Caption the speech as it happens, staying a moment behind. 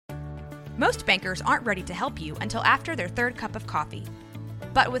Most bankers aren't ready to help you until after their third cup of coffee.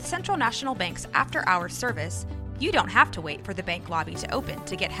 But with Central National Bank's after-hours service, you don't have to wait for the bank lobby to open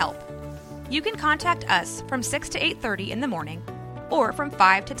to get help. You can contact us from 6 to 8:30 in the morning or from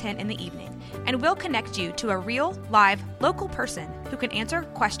 5 to 10 in the evening, and we'll connect you to a real, live, local person who can answer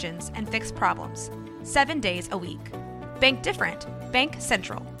questions and fix problems 7 days a week. Bank different. Bank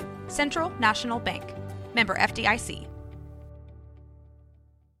Central. Central National Bank. Member FDIC.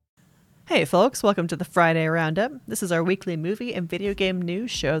 Hey folks, welcome to the Friday Roundup. This is our weekly movie and video game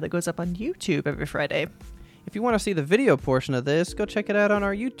news show that goes up on YouTube every Friday. If you want to see the video portion of this, go check it out on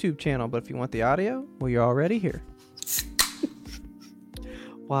our YouTube channel. But if you want the audio, well, you're already here.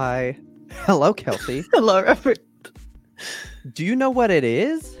 Why, hello, Kelsey. Hello, Robert. Do you know what it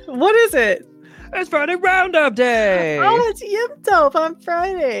is? What is it? It's Friday Roundup Day! Oh, it's Yimtop on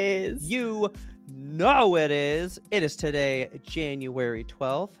Fridays. You know it is. It is today, January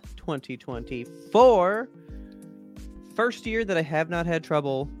 12th, 2024. First year that I have not had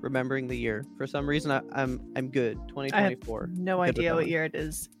trouble remembering the year. For some reason, I'm good. 2024. I have no idea what year it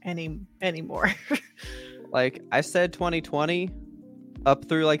is anymore. Like, I said 2020 up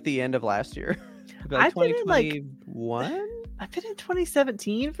through like the end of last year. Like 2021? I've been in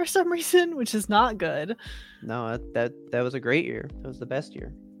 2017 for some reason, which is not good. No, that was a great year. That was the best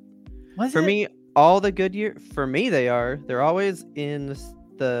year. Was For it? me, all the good year, for me, they're always in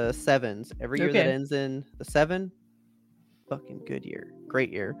the sevens. Every year that ends in the 7, fucking good year.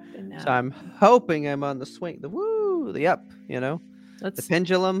 Great year. So I'm hoping I'm on the swing, the up, The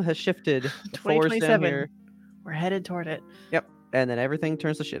pendulum has shifted. The force down here. We're headed toward it. Yep. And then everything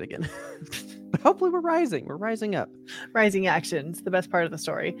turns to shit again. But hopefully we're rising. We're rising up. Rising actions, the best part of the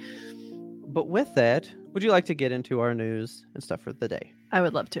story. But with that, would you like to get into our news and stuff for the day? I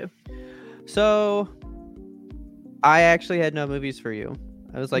would love to. So, I actually had no movies for you.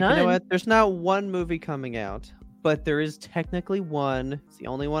 I was like, None. You know what? There's not one movie coming out, but there is technically one. It's the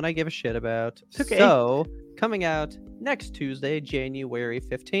only one I give a shit about. Okay. So, coming out next Tuesday, January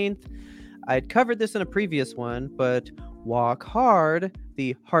 15th. I'd covered this in a previous one, but Walk Hard,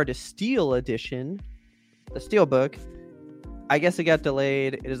 the Hardest Steel edition, the Steelbook, I guess it got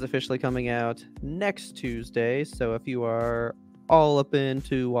delayed. It is officially coming out next Tuesday. So if you are all up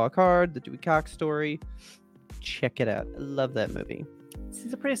into Walk Hard, the Dewey Cox story, check it out. I love that movie. This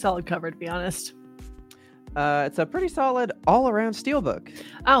is a pretty solid cover, to be honest. It's a pretty solid all-around Steelbook.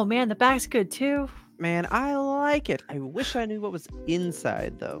 Oh man, the back's good too. Man, I like it. I wish I knew what was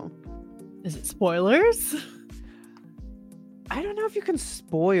inside, though. Is it spoilers? I don't know if you can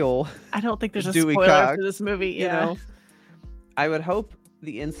spoil. I don't think there's a Dewey spoiler Cox, for this movie. you know? I would hope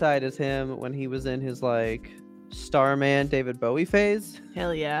the inside is him when he was in his like Starman David Bowie phase,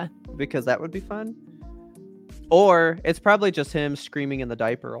 Hell yeah. because that would be fun. Or it's probably just him screaming in the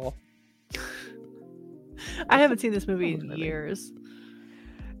diaper all. I haven't seen this movie in years.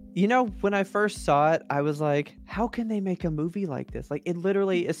 You know, when I first saw it, I was like, how can they make a movie like this? Like, it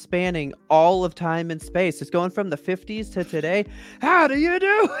literally is spanning all of time and space. It's going from the 50s to today. How do you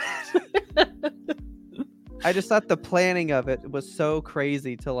do it? I just thought the planning of it was so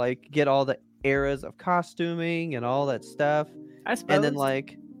crazy to, like, get all the eras of costuming and all that stuff. I suppose. And then,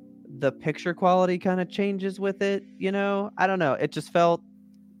 like, the picture quality kind of changes with it, you know? I don't know. It just felt...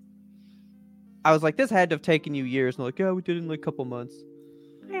 I was like, this had to have taken you years. And like, yeah, we did it in like a couple months.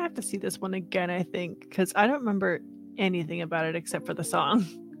 I have to see this one again, I think, because I don't remember anything about it except for the song.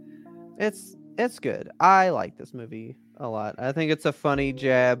 It's good. I like this movie a lot. I think it's a funny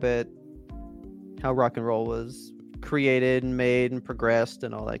jab at how rock and roll was created and made and progressed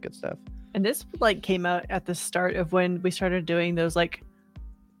and all that good stuff. And this like came out at the start of when we started doing those like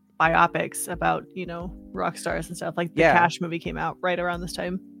biopics about, rock stars and stuff. Like the Cash movie came out right around this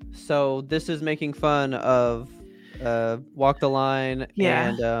time. So this is making fun of Walk the Line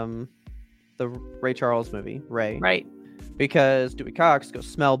and the Ray Charles movie, Ray. Right. Because Dewey Cox goes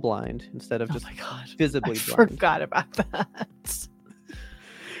smell blind instead of just visibly I blind. forgot about that.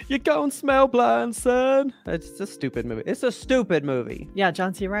 You're going smell blind, son. It's a stupid movie. It's a stupid movie. Yeah,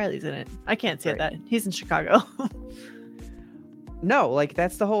 John C. Reilly's in it. I can't say that. He's in Chicago. No, like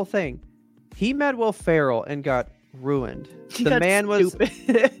that's the whole thing. He met Will Ferrell and got ruined. The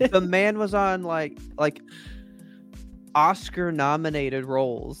man was on like Oscar nominated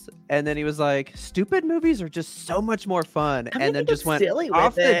roles, and then he was like, stupid movies are just so much more fun, and then just went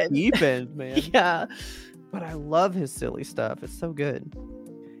off the deep end, man. Yeah, but I love his silly stuff. It's so good.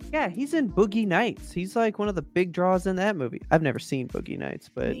 Yeah, he's in Boogie Nights. He's like one of the big draws in that movie. I've never seen Boogie Nights,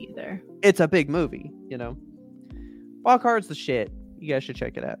 but me either. It's a big movie, Walk Hard's the shit. You guys should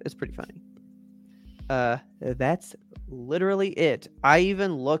check it out. It's pretty funny. That's literally it. I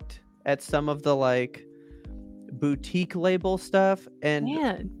even looked at some of the like boutique label stuff, and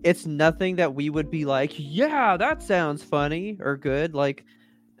Man, it's nothing that we would be like, yeah, that sounds funny or good. Like,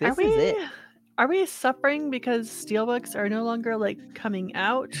 this is it. Are we suffering because steelbooks are no longer like coming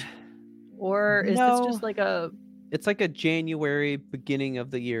out, or is this just like a? It's like a January beginning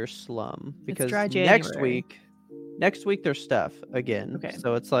of the year slum, because dry next January. week there's stuff again. Okay.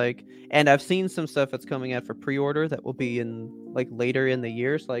 So it's like, and I've seen some stuff that's coming out for pre-order that will be in like later in the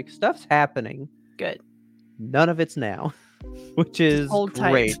year. So like stuff's happening. Good. None of it's now, which is hold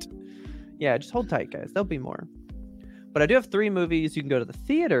great. Tight. Yeah, just hold tight, guys. There'll be more. But I do have 3 movies you can go to the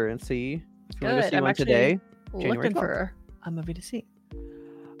theater and see. If you want to see one today, January looking 12th. for a movie to see.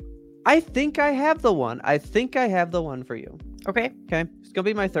 I think I have the one. For you. Okay. Okay. It's going to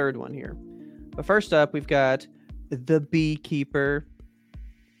be my 3rd one here. But first up, we've got The Beekeeper,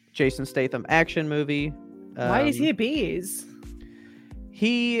 Jason Statham action movie. Why is he bees?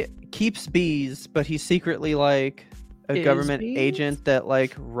 He keeps bees, but he's secretly like a government agent that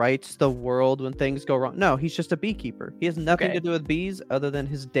like rights the world when things go wrong. No, he's just a beekeeper. He has nothing to do with bees other than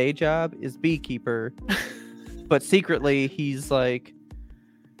his day job is beekeeper. But secretly, he's like...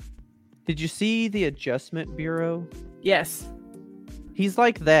 Did you see The Adjustment Bureau? Yes. He's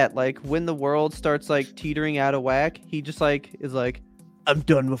like that. Like when the world starts like teetering out of whack, he just like is like, I'm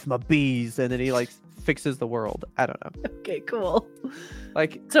done with my bees, and then he like fixes the world. I don't know. Okay, cool.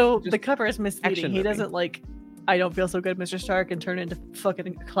 Like, so the cover is misleading. He movie. Doesn't like, I don't feel so good, Mr. Stark, and turn into fucking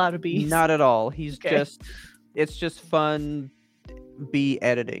a cloud of bees. Not at all. He's it's just fun bee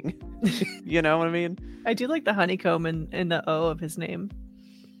editing. You know what I mean? I do like the honeycomb in the O of his name.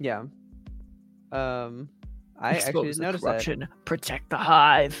 Yeah. I actually didn't notice corruption. That. Protect the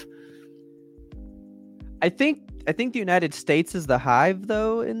hive. I think the United States is the hive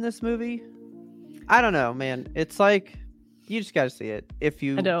though in this movie. I don't know, man. It's like you just got to see it if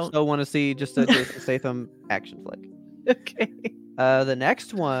you still want to see just a Jason Statham action flick. Okay. The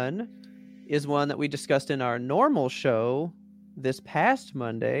next one is one that we discussed in our normal show this past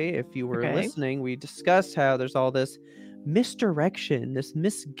Monday. If you were listening, we discussed how there's all this misdirection, this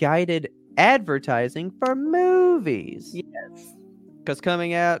misguided advertising for movies. Yes. Because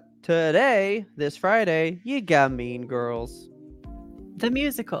coming out today, this Friday, you got Mean Girls. The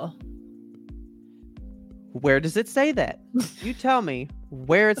musical. Where does it say that? You tell me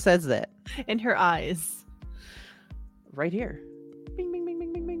where it says that. In her eyes. Right here. Bing, bing, bing,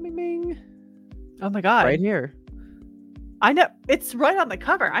 bing, bing, bing, bing, bing. Oh my God. Right here. I know. It's right on the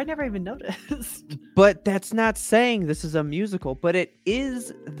cover. I never even noticed. But that's not saying this is a musical, but it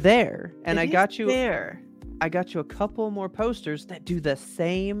is there. And I got you a couple more posters that do the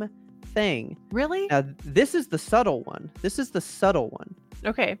same thing. Really? Now, this is the subtle one.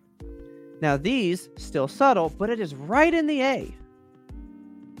 Okay. Now, these still subtle, but it is right in the A.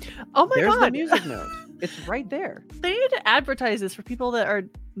 Oh my God. There's the music note. It's right there. They need to advertise this for people that are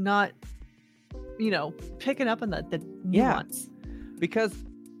not, picking up on the nuance. Yeah. Because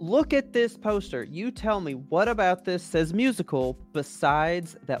look at this poster. You tell me what about this says musical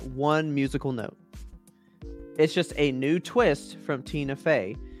besides that one musical note. It's just a new twist from Tina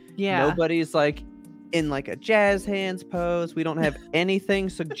Fey. Yeah. Nobody's like in like a jazz hands pose. We don't have anything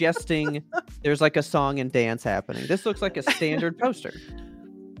suggesting there's like a song and dance happening. This looks like a standard poster.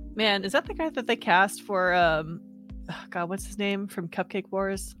 Man, is that the guy that they cast for God, what's his name from Cupcake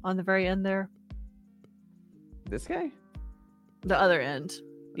Wars on the very end there? This guy? The other end.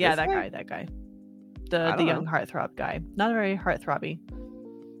 Yeah, That guy. The young heartthrob guy. Not very heartthrobby.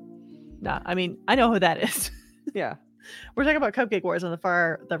 No, I mean, I know who that is. Yeah. We're talking about Cupcake Wars on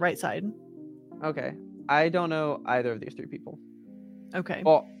the right side. Okay. I don't know either of these 3 people. Okay.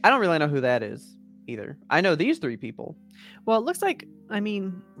 Well, I don't really know who that is either. I know these 3 people. Well, it looks like,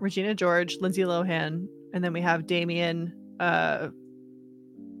 Regina George, Lindsay Lohan, and then we have Damien,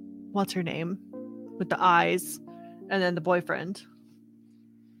 what's her name? With the eyes, and then the boyfriend.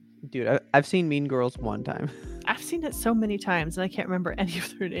 Dude, I've seen Mean Girls one time. I've seen it so many times, and I can't remember any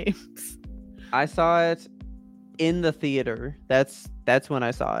of their names. I saw it in the theater. That's when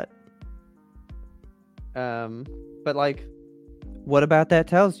I saw it. But like, what about that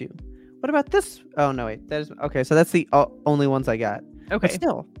tells you? What about this? Oh no, wait. That is okay. So that's the only ones I got. Okay. But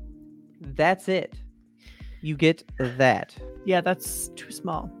still, that's it. You get that. Yeah, that's too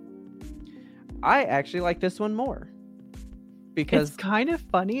small. I actually like this one more. Because it's kind of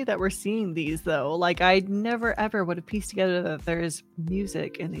funny that we're seeing these though. Like I never ever would have pieced together that there's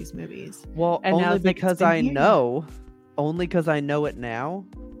music in these movies. Well, and only because I know it now.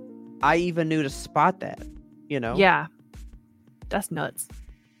 I even knew to spot that, Yeah. That's nuts.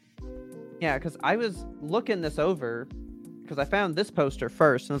 Yeah, because I was looking this over because I found this poster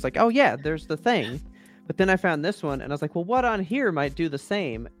first and I was like, oh yeah, there's the thing. But then I found this one and I was like, well, what on here might do the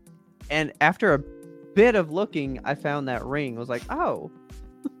same? And after a bit of looking, I found that ring. I was like, oh,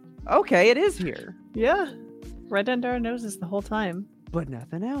 okay, it is here. Yeah. Right under our noses the whole time. But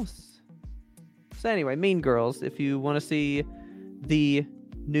nothing else. So anyway, Mean Girls, if you want to see the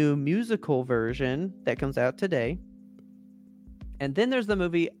new musical version that comes out today. And then there's the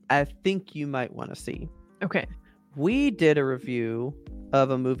movie I think you might want to see. Okay. We did a review of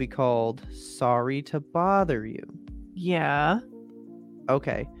a movie called Sorry to Bother You. Yeah.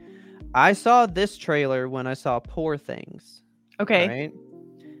 Okay. I saw this trailer when I saw Poor Things. Okay. Right?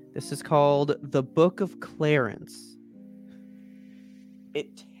 This is called The Book of Clarence.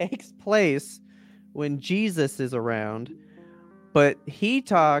 It takes place when Jesus is around, but he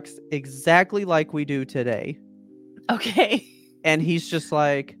talks exactly like we do today. Okay. And he's just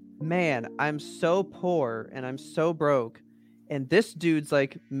like, man, I'm so poor and I'm so broke. And this dude's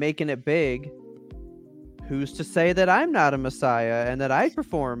like making it big. Who's to say that I'm not a Messiah and that I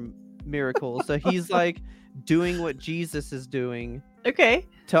perform miracles? So he's like doing what Jesus is doing. Okay.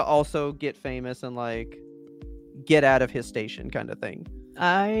 To also get famous and like get out of his station kind of thing.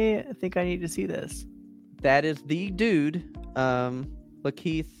 I think I need to see this. That is the dude,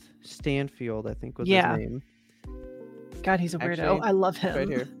 Lakeith Stanfield, I think was his name. God, he's a weirdo. Actually, I love him. Right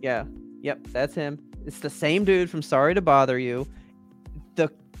here. Yeah. Yep, that's him. It's the same dude from Sorry to Bother You.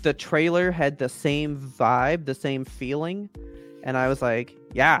 The trailer had the same vibe, the same feeling, and I was like,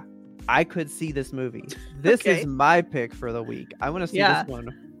 yeah, I could see this movie. This is my pick for the week. I want to see this one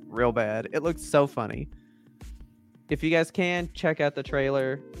real bad. It looks so funny. If you guys can, check out the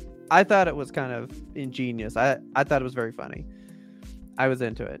trailer. I thought it was kind of ingenious. I thought it was very funny. I was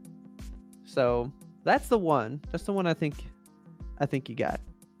into it. So that's the one. That's the one I think you got.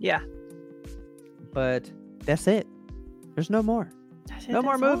 Yeah. But that's it. There's no more. No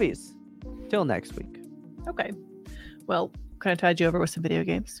more movies. Till next week. Okay. Well, can I tide you over with some video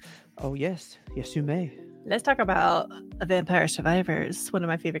games? Oh, yes. Yes, you may. Let's talk about Vampire Survivors, one of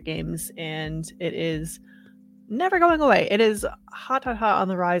my favorite games, and it is never going away. It is hot on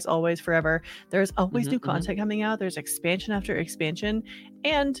the rise, always, forever. There's always new content coming out. There's expansion after expansion.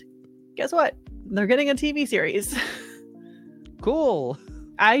 And guess what? They're getting a TV series. Cool.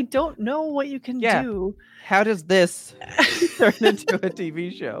 I don't know what you can do. How does this turn into a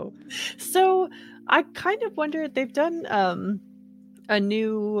TV show? So I kind of wonder, they've done a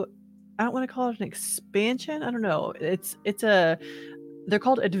new, I don't want to call it an expansion. I don't know. They're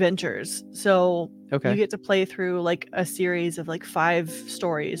called adventures. So you get to play through like a series of like 5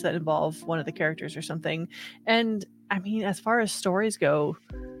 stories that involve one of the characters or something. And I mean, as far as stories go,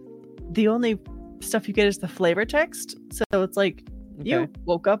 the only stuff you get is the flavor text. So it's like, you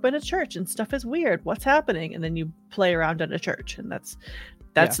woke up in a church and stuff is weird. What's happening? And then you play around in a church, and that's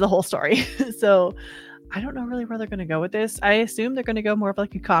the whole story. So I don't know really where they're going to go with this. I assume they're going to go more of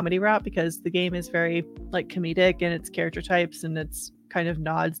like a comedy route, because the game is very like comedic in its character types, and it's kind of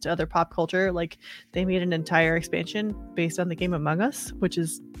nods to other pop culture. Like they made an entire expansion based on the game Among Us, which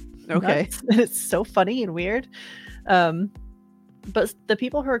is nuts. And it's so funny and weird. But the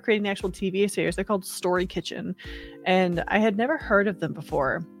people who are creating the actual TV series, they're called Story Kitchen. And I had never heard of them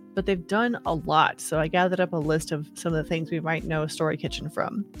before, but they've done a lot. So I gathered up a list of some of the things we might know Story Kitchen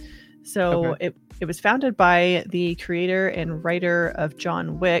from. So it was founded by the creator and writer of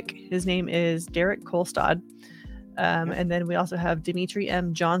John Wick. His name is Derek Kolstad. And then we also have Dimitri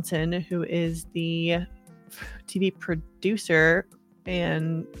M. Johnson, who is the TV producer,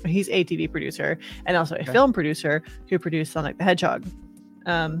 and he's a TV producer and also a film producer who produced Sonic the Hedgehog.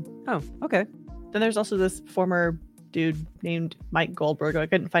 Then there's also this former dude named Mike Goldberg. I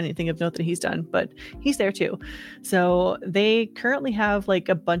couldn't find anything of note that he's done, but he's there too. So they currently have like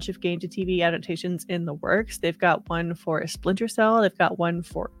a bunch of game to TV adaptations in the works. They've got one for Splinter Cell. They've got one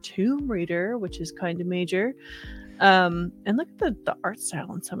for Tomb Raider, which is kind of major. And look at the art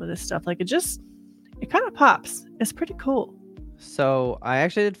style and some of this stuff. Like it kind of pops. It's pretty cool. So I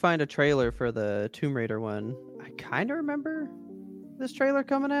actually did find a trailer for the Tomb Raider one. I kind of remember this trailer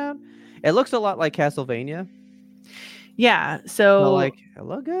coming out. It looks a lot like Castlevania. Yeah. So like, it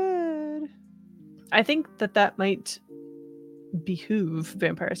look good. I think that might behoove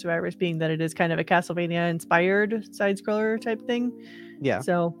Vampire Survivors, being that it is kind of a Castlevania inspired side scroller type thing. Yeah.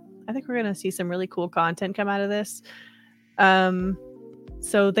 So I think we're going to see some really cool content come out of this.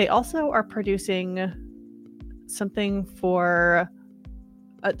 So they also are producing something for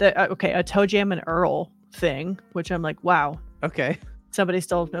a Toe Jam and Earl thing, which I'm like, wow. Okay. Somebody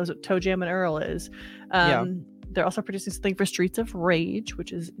still knows what Toe Jam and Earl is. They're also producing something for Streets of Rage,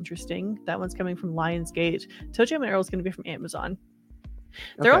 which is interesting. That one's coming from Lionsgate. ToeJam and Earl is going to be from Amazon.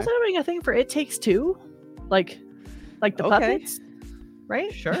 They're also doing a thing for It Takes Two, like the puppets,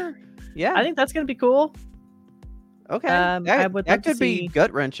 right? Sure. Yeah. I think that's going to be cool. Okay. That could be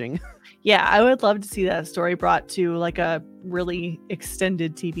gut wrenching. Yeah, I would love to see that story brought to like a really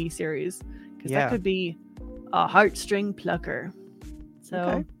extended TV series, because that could be a heartstring plucker.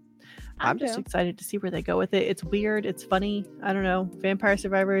 So I'm just excited to see where they go with it. It's weird. It's funny. I don't know. Vampire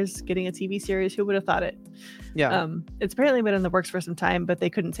Survivors getting a TV series. Who would have thought it? Yeah. It's apparently been in the works for some time, but they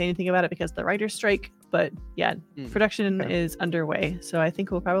couldn't say anything about it because of the writer's strike. But yeah, production is underway. So I think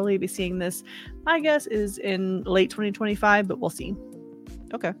we'll probably be seeing this, my guess is in late 2025, but we'll see.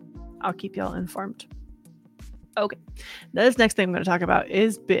 Okay. I'll keep y'all informed. Okay. This next thing I'm going to talk about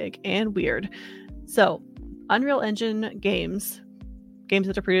is big and weird. So Unreal Engine games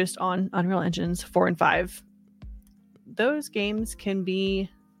that are produced on Unreal Engines 4 and 5, those games can be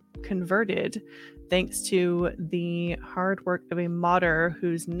converted thanks to the hard work of a modder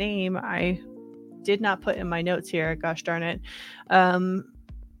whose name I did not put in my notes here. Gosh darn it.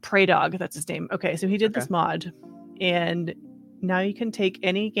 Praydog, that's his name. Okay, so he did this mod, and now you can take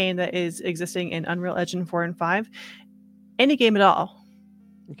any game that is existing in Unreal Engine 4 and 5, any game at all.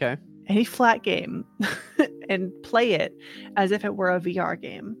 Okay. Any flat game, and play it as if it were a VR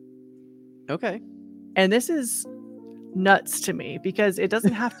game. Okay. And this is nuts to me because it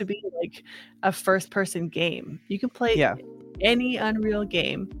doesn't have to be like a first-person game. You can play any Unreal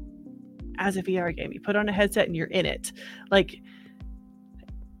game as a VR game. You put on a headset and you're in it. Like,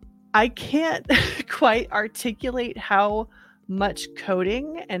 I can't quite articulate how much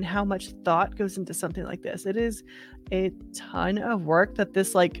coding and how much thought goes into something like this. It is a ton of work that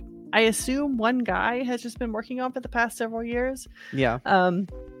this, like, I assume one guy has just been working on for the past several years. Yeah.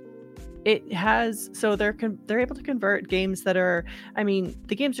 It has, so they're able to convert games that are, I mean,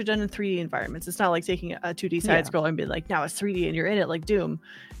 the games are done in 3D environments. It's not like taking a 2D side scroller and be like, now it's 3D and you're in it like Doom.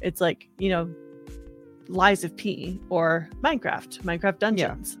 It's like, you know, Lies of P or Minecraft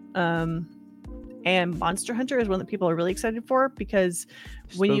Dungeons. And Monster Hunter is one that people are really excited for because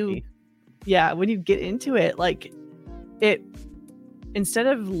when you get into it, like it, instead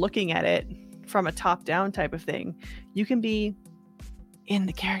of looking at it from a top-down type of thing, you can be in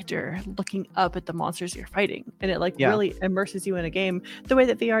the character looking up at the monsters you're fighting, and it really immerses you in a game the way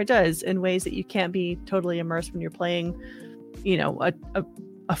that VR does, in ways that you can't be totally immersed when you're playing, you know,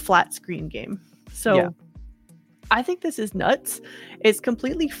 a flat screen game. So I think this is nuts. It's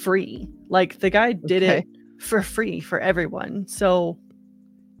completely free. Like, the guy did it for free for everyone. So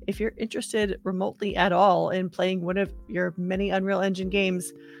if you're interested remotely at all in playing one of your many Unreal Engine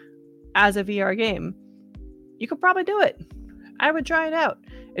games as a VR game, you could probably do it. I would try it out.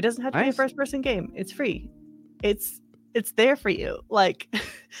 It doesn't have to be a first-person game. It's free. It's there for you. Like,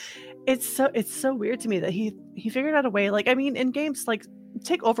 it's so weird to me that he figured out a way. Like, I mean, in games like,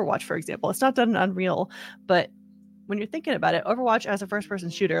 take Overwatch for example. It's not done in Unreal, but when you're thinking about it, Overwatch as a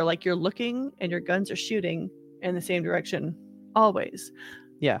first-person shooter, like, you're looking and your guns are shooting in the same direction always.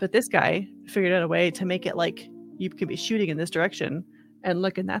 Yeah. But this guy figured out a way to make it like you can be shooting in this direction and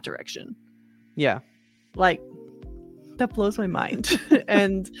look in that direction. Yeah. Like, that blows my mind.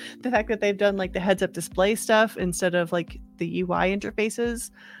 And the fact that they've done like the heads-up display stuff instead of like the UI interfaces.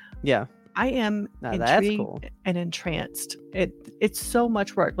 Yeah. I am intrigued and entranced. It's so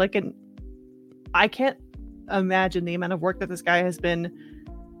much work. Like, I can't imagine the amount of work that this guy has been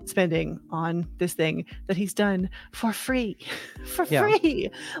spending on this thing that he's done for free.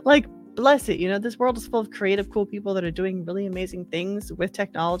 Free. Like, bless it. You know, this world is full of creative, cool people that are doing really amazing things with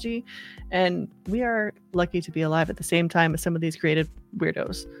technology, and we are lucky to be alive at the same time as some of these creative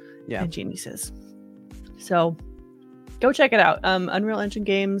weirdos and geniuses. So go check it out. Unreal Engine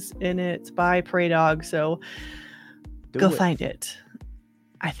games, and it's by Praydog. So go find it.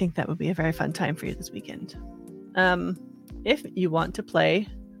 I think that would be a very fun time for you this weekend. If you want to play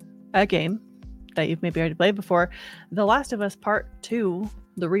a game that you've maybe already played before, The Last of Us Part 2,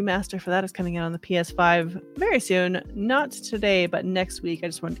 the remaster for that is coming out on the PS5 very soon. Not today, but next week. I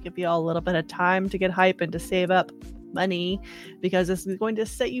just wanted to give you all a little bit of time to get hype and to save up money, because this is going to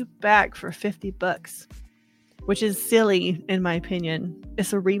set you back for $50, which is silly in my opinion.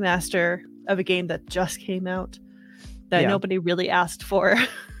 It's a remaster of a game that just came out that nobody really asked for.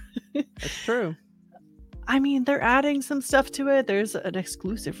 That's true. I mean, they're adding some stuff to it. There's an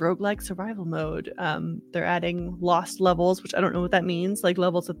exclusive roguelike survival mode. They're adding lost levels, which I don't know what that means. Like,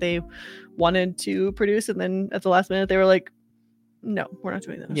 levels that they wanted to produce, and then at the last minute they were like, no, we're not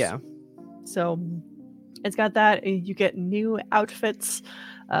doing this. Yeah. So It's got that. You get new outfits.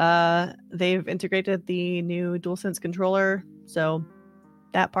 They've integrated the new DualSense controller, so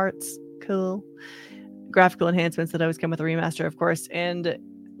that part's cool. Graphical enhancements that always come with a remaster, of course. And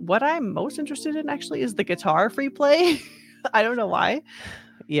what I'm most interested in actually is the guitar free play. I don't know why,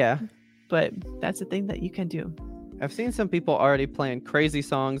 Yeah. but that's a thing that you can do. I've seen some people already playing crazy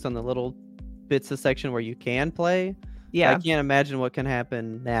songs on the little bits of section where you can play. Yeah. I can't imagine what can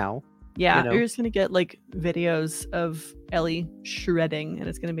happen now. Yeah. you know. You're just going to get like videos of Ellie shredding, and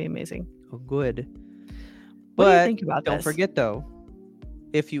it's going to be amazing. Oh, good. What do you But think about don't this? forget though,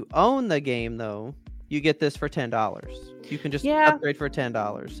 if you own the game though, you get this for $10. You can just Yeah. upgrade for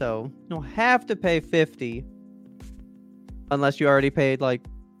 $10. So you don't have to pay $50 unless you already paid like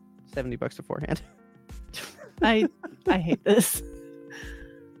 $70 beforehand. I hate this.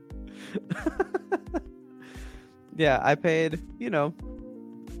 Yeah, I paid, $100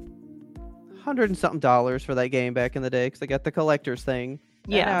 and something for that game back in the day because I got the collector's thing.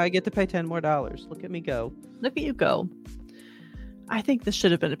 And Yeah. now I get to pay $10 more. Look at me go. Look at you go. I think this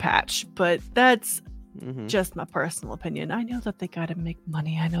should have been a patch, but that's Mhm. just my personal opinion. I know that they got to make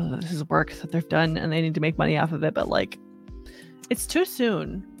money. I know that this is work that they've done and they need to make money off of it, but like, it's too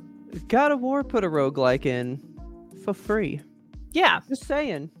soon. God of War put a roguelike in for free. Yeah, Just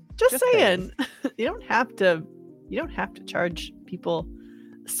saying. just Just saying. You don't have to charge people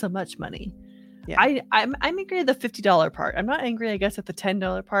so much money. Yeah. I'm angry at the $50 part. I'm not angry, I guess, at the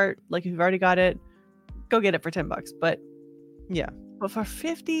 $10 part. Like, if you've already got it, go get it for $10. But Yeah. for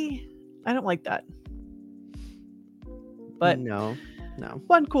 50, I don't like that. But no.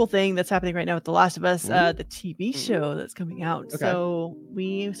 one cool thing that's happening right now with The Last of Us, Mhm. the TV show that's coming out. Okay. So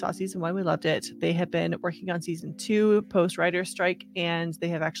we saw season 1, we loved it. They have been working on season 2 post writer's strike, and they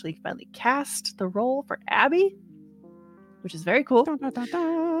have actually finally cast the role for Abby, which is very cool.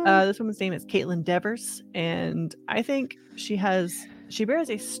 This woman's name is Caitlin Devers, and I think she bears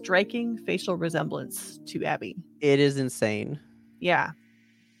a striking facial resemblance to Abby. It is insane. Yeah,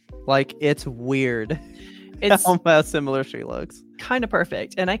 Like, it's weird it's how similar she looks. kind of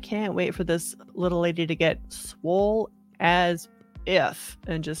perfect, and I can't wait for this little lady to get swole as if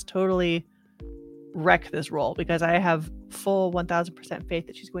and just totally wreck this role, because I have full 1000% faith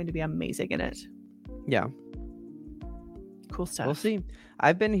that she's going to be amazing in it. Yeah. Cool stuff. We'll see.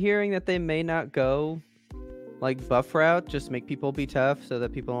 I've been hearing that they may not go like buff route, just make people be tough so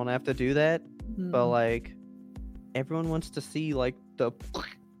that people don't have to do that. But Mm. like, everyone wants to see like the,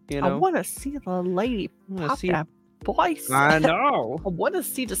 I want to see the lady I wanna pop see- that voice. I know. I want to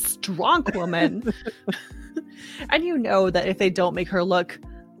see the strong woman. And you know that if they don't make her look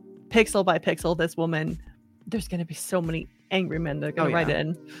pixel by pixel, this woman, there's going to be so many angry men that are going to write yeah.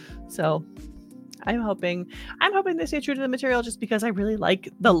 in. So I'm hoping they stay true to the material, just because I really like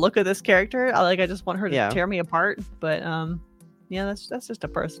the look of this character. I just want her to Yeah. tear me apart. But yeah, that's just a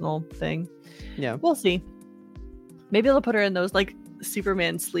personal thing. Yeah. We'll see. Maybe they'll put her in those like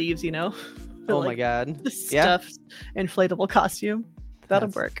Superman sleeves, with, Oh my like, god. the Yeah. stuffed inflatable costume. That'll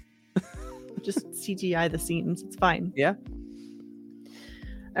That's- work. Just CGI the scenes. It's fine. Yeah.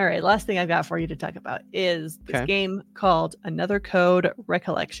 All right. Last thing I've got for you to talk about is this Okay. game called Another Code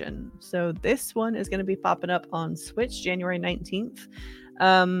Recollection. So this one is going to be popping up on Switch January 19th.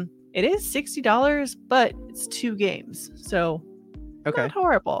 It is $60, but it's 2 games. So Okay. not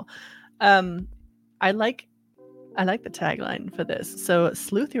horrible. I like the tagline for this. So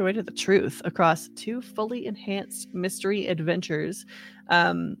sleuth your way to the truth across 2 fully enhanced mystery adventures.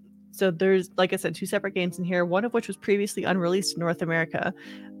 So there's, like I said, 2 separate games in here, one of which was previously unreleased in North America.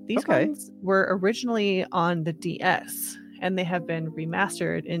 These Okay. ones were originally on the DS, and they have been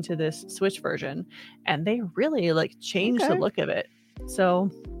remastered into this Switch version, and they really like changed the Okay. look of it.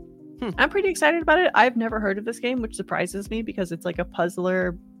 So Hmm. I'm pretty excited about it. I've never heard of this game, which surprises me because it's like a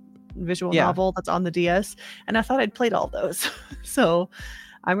puzzler visual Yeah. novel that's on the DS, and I thought I'd played all those. So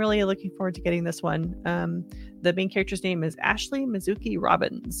I'm really looking forward to getting this one. The main character's name is Ashley Mizuki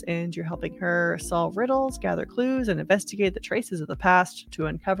Robbins, and you're helping her solve riddles, gather clues, and investigate the traces of the past to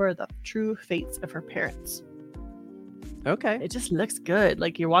uncover the true fates of her parents. Okay. It just looks good.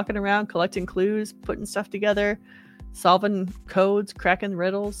 Like, you're walking around collecting clues, putting stuff together, solving codes, cracking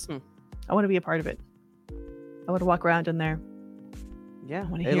riddles. Hmm. I want to be a part of it. I want to walk around in there. Yeah. I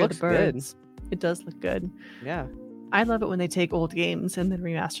want to It hear looks the good. birds. It does look good. Yeah. I love it when they take old games and then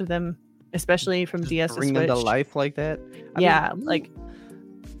remaster them, especially from DS to Bring Switch. them to life like that. I Yeah, mean, like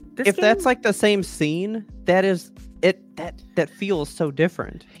this if that's game- like the same scene, that is it. That feels so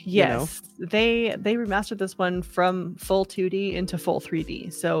different. yes, they remastered this one from full 2D into full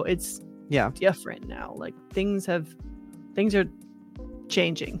 3D, so it's Yeah. different now. Like things are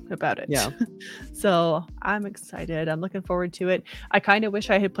changing about it. Yeah. So I'm excited. I'm looking forward to it. I kind of wish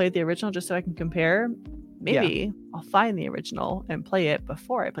I had played the original just so I can compare. Maybe I'll find the original and play it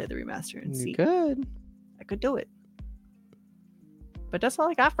before I play the remaster and see. Good. I could do it. But that's all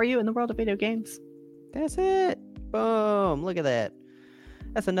I got for you in the world of video games. That's it. Boom. Look at that.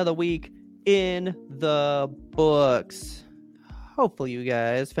 That's another week in the books. Hopefully you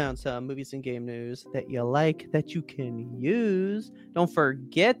guys found some movies and game news that you like, that you can use. Don't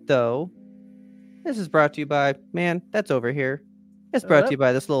forget, though, this is brought to you by, man, that's over here. It's brought to you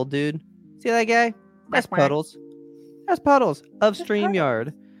by this little dude. See that guy? That's Puddles. That's Puddles of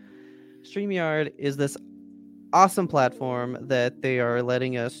StreamYard. StreamYard is this awesome platform that they are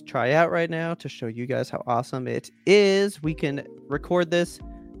letting us try out right now to show you guys how awesome it is. We can record this,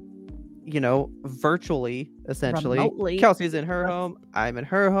 virtually, essentially. Remotely. Kelsey's in her home. I'm in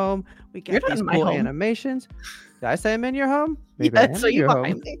her home. We got these cool animations. Did I say I'm in your home? Maybe I am so in your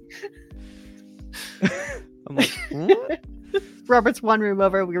home. Me. I'm like, what? Robert's one room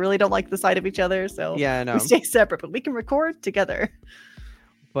over. We really don't like the sight of each other, so yeah, I know. We stay separate, but we can record together.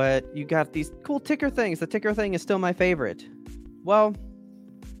 But you got these cool ticker things. The ticker thing is still my favorite. Well,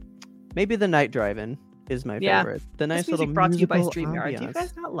 maybe the night drive-in is my favorite. The nice little brought to you by musical StreamYard. ambiance. Do you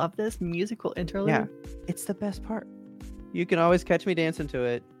guys not love this musical interlude? Yeah, it's the best part. You can always catch me dancing to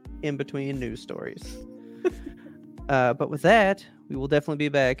it in between news stories. But with that, we will definitely be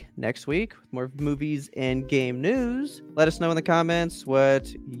back next week with more movies and game news. Let us know in the comments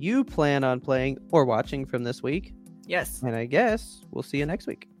what you plan on playing or watching from this week. Yes. And I guess we'll see you next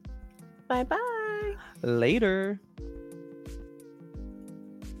week. Bye-bye. Later.